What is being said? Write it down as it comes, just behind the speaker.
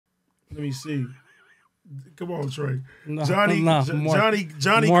Let me see. Come on, Trey. No, Johnny Mark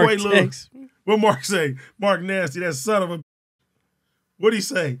Quaalude. What Mark say? Mark Nasty, that son of a. What'd he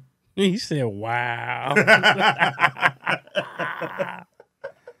say? He said, "Wow."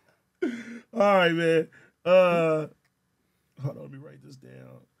 All right, man. Hold on, let me write this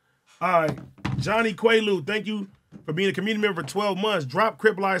down. All right, Johnny Quaalude, thank you for being a community member for 12 months. Drop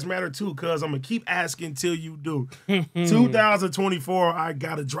Crip Lives Matter too, cuz I'm going to keep asking till you do. 2024, I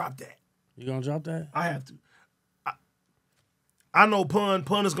got to drop that. You going to drop that? I have to. I know Pun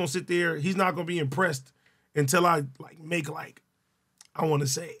is going to sit there. He's not going to be impressed until I make I want to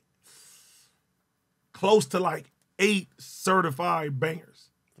say, close to 8 certified bangers.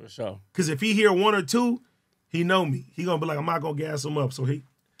 For sure. Because if he hear 1 or 2, he know me. He going to be like, I'm not going to gas him up. So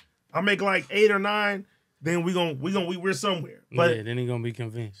I make 8 or 9, then we're somewhere. But yeah, then he gonna be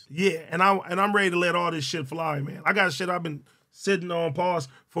convinced. Yeah, and I'm ready to let all this shit fly, man. I got shit I've been sitting on pause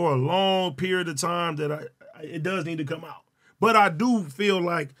for a long period of time that it does need to come out. But I do feel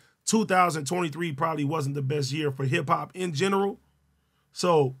like 2023 probably wasn't the best year for hip hop in general.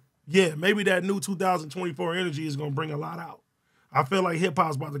 So yeah, maybe that new 2024 energy is gonna bring a lot out. I feel like hip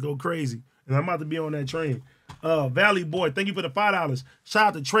hop's about to go crazy, and I'm about to be on that train. Valley Boy, thank you for the $5. Shout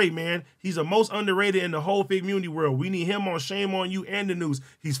out to Trey, man. He's the most underrated in the whole community world. We need him on Shame on You and the news.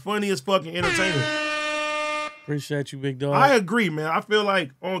 He's funny as fucking entertainer. Appreciate you, big dog. I agree, man. I feel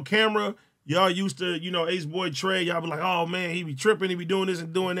like on camera, y'all used to, AceBoyTrey. Y'all be like, oh man, he be tripping, he be doing this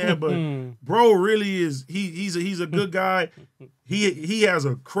and doing that. But bro really is, he's a good guy. He has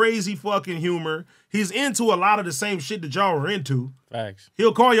a crazy fucking humor. He's into a lot of the same shit that y'all are into. Facts.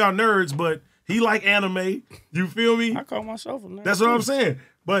 He'll call y'all nerds, but he like anime. You feel me? I call myself a nerd. That's what I'm saying.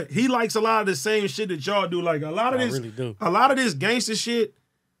 But he likes a lot of the same shit that y'all do. Like a lot of this gangster shit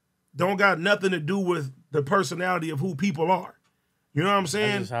don't got nothing to do with the personality of who people are. You know what I'm saying?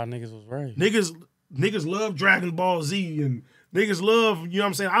 That's just how niggas was raised. Niggas love Dragon Ball Z and niggas love, you know what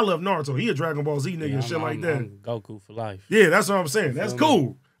I'm saying? I love Naruto. He a Dragon Ball Z nigga and shit like that. I'm Goku for life. Yeah, that's what I'm saying. That's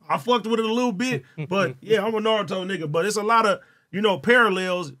cool. I fucked with it a little bit, but yeah, I'm a Naruto nigga. But it's a lot of,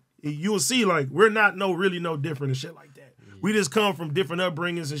 parallels. You'll see, we're not really no different and shit like that. We just come from different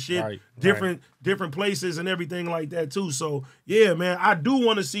upbringings and shit, different places and everything like that too. So yeah, man, I do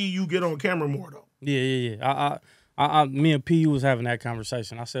want to see you get on camera more though. Yeah. Me and P was having that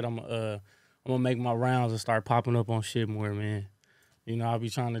conversation. I said I'm gonna make my rounds and start popping up on shit more, man. I'll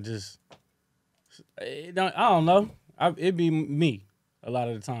be trying to just, I don't know. It be me a lot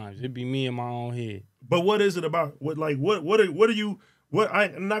of the times. It be me in my own head. But what is it about? What are you?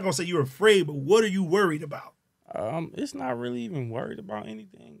 I'm not gonna say you're afraid, but what are you worried about? It's not really even worried about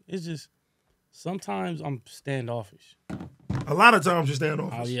anything. It's just sometimes I'm standoffish. A lot of times you're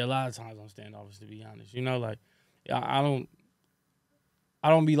standoffish. Oh yeah, a lot of times I'm standoffish, to be honest. I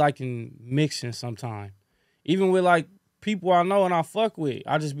don't be liking mixing sometimes. Even with people I know and I fuck with,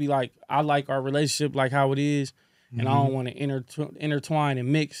 I just be like, I like our relationship like how it is, and I don't want to intertwine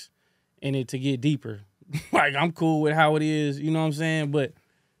and mix in it to get deeper. I'm cool with how it is, you know what I'm saying? But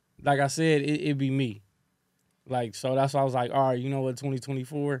like I said, it be me. So that's why I was like, all right, you know what,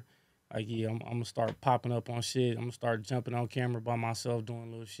 2024, I'm gonna start popping up on shit. I'm gonna start jumping on camera by myself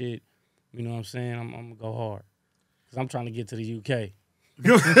doing little shit. You know what I'm saying? I'm gonna go hard. Cause I'm trying to get to the UK.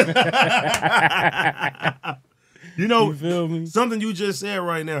 You feel me? Something you just said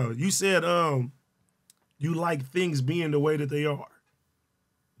right now. You said you like things being the way that they are.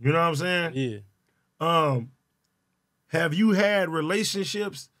 You know what I'm saying? Yeah. Have you had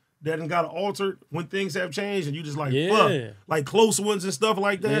relationships that got altered when things have changed and you just fuck? Like close ones and stuff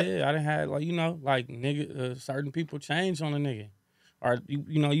like that? Yeah, I done had nigga, certain people change on a nigga. Or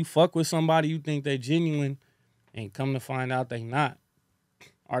you fuck with somebody, you think they genuine, and come to find out they not.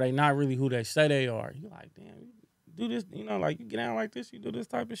 Or they not really who they say they are. You like, damn, you do this, you get out like this, you do this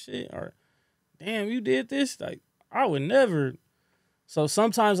type of shit. Or, damn, you did this. I would never. So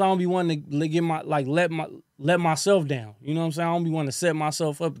sometimes I don't be wanting to get let myself down. You know what I'm saying? I don't be wanting to set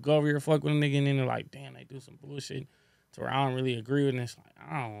myself up to go over here and fuck with a nigga, and then they're like, damn, they do some bullshit to where I don't really agree with this.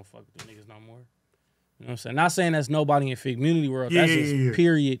 I don't want to fuck with the niggas no more. You know what I'm saying? Not saying that's nobody in community world. That's just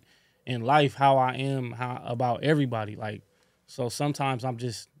period in life, how I am, about everybody. So sometimes I'm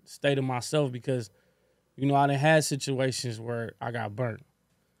just stay to myself because, I done had situations where I got burnt.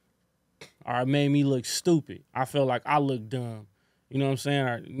 Or it made me look stupid. I felt like I look dumb. You know what I'm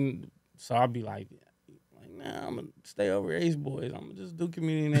saying? So I'll be like, nah, I'm going to stay over Ace Boys. I'm going to just do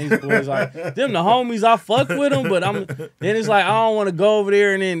community and Ace Boys. Them the homies, I fuck with them, but then it's I don't want to go over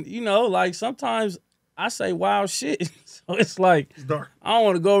there and then, sometimes I say wild shit. So it's like, It's dark. I don't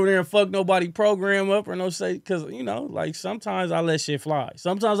want to go over there and fuck nobody program up or no say, because, you know, like sometimes I let shit fly.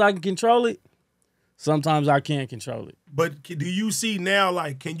 Sometimes I can control it. Sometimes I can't control it. But do you see now,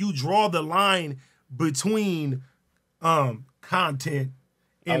 like, can you draw the line between content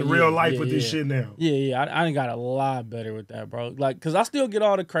in real life with this shit now? Yeah. I done got a lot better with that, bro. Like, because I still get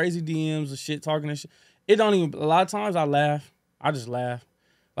all the crazy DMs and shit talking and shit. It don't even, a lot of times I laugh. I just laugh.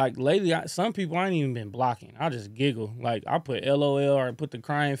 Like, lately, some people I ain't even been blocking. I just giggle. Like, I put LOL or put the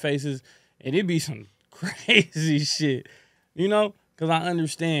crying faces, and it be some crazy shit, you know? Because I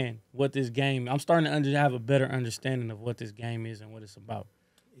understand what this game, I'm starting to have a better understanding of what this game is and what it's about,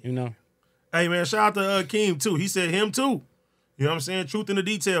 you know? Hey, man, shout out to Keem, too. He said him, too. You know what I'm saying? Truth in the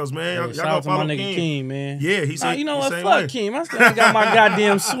details, man. Yeah, y'all shout out to my nigga Keem. Keem, man. Yeah, he said. You know what? Fuck Fuck Keem. I still ain't got my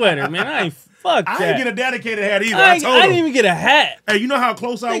goddamn sweater, man. I ain't fuck that. I ain't get a dedicated hat either. I I told him. didn't even get a hat. Hey, you know how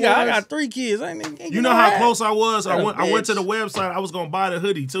close I was? I got 3 kids. I ain't get You know no how hat. close I was? I What a went to the bitch. website. I was going to buy the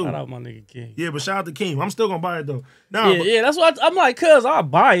hoodie, too. Shout out my nigga Keem. Yeah, but shout out to Keem. I'm still going to buy it, though. Nah, Yeah, that's what I'm like, cuz I'll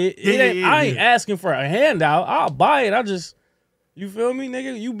buy it. I ain't Yeah. asking for a handout. I'll buy it. I just, you feel me,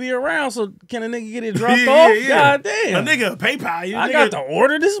 nigga? You be around, so can a nigga get it dropped off? Yeah. God damn. A nigga PayPal you. I got to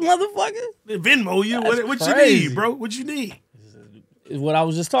order this motherfucker. Venmo you. That's What you crazy. need, bro? What you need? Is what I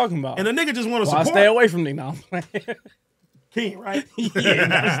was just talking about. And a nigga just want to Well, I support. stay away from nigga. No, I'm playing. Keem, right?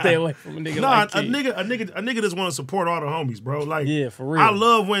 Yeah, stay away from a nigga Nah, like a Keem. nigga just want to support all the homies, bro. Like, Yeah, for real. I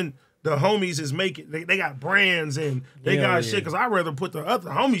love when the homies is making. They got brands and they Yeah, got yeah. shit. Because I'd rather put the other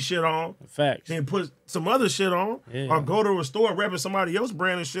homie shit on Facts. than put some other shit on, Yeah. or go to a store repping somebody else's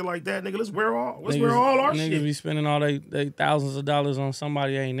brand and shit like that. Nigga, let's wear all our niggas shit. be spending all they thousands of dollars on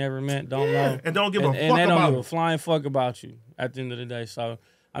somebody they ain't never met, don't know. And don't give a and fuck they don't about give a it. flying fuck about you at the end of the day. So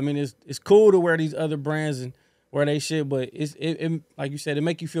I mean, it's cool to wear these other brands and wear they shit, but it like you said, it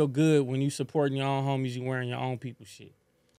make you feel good when you supporting your own homies, you wearing your own people's shit.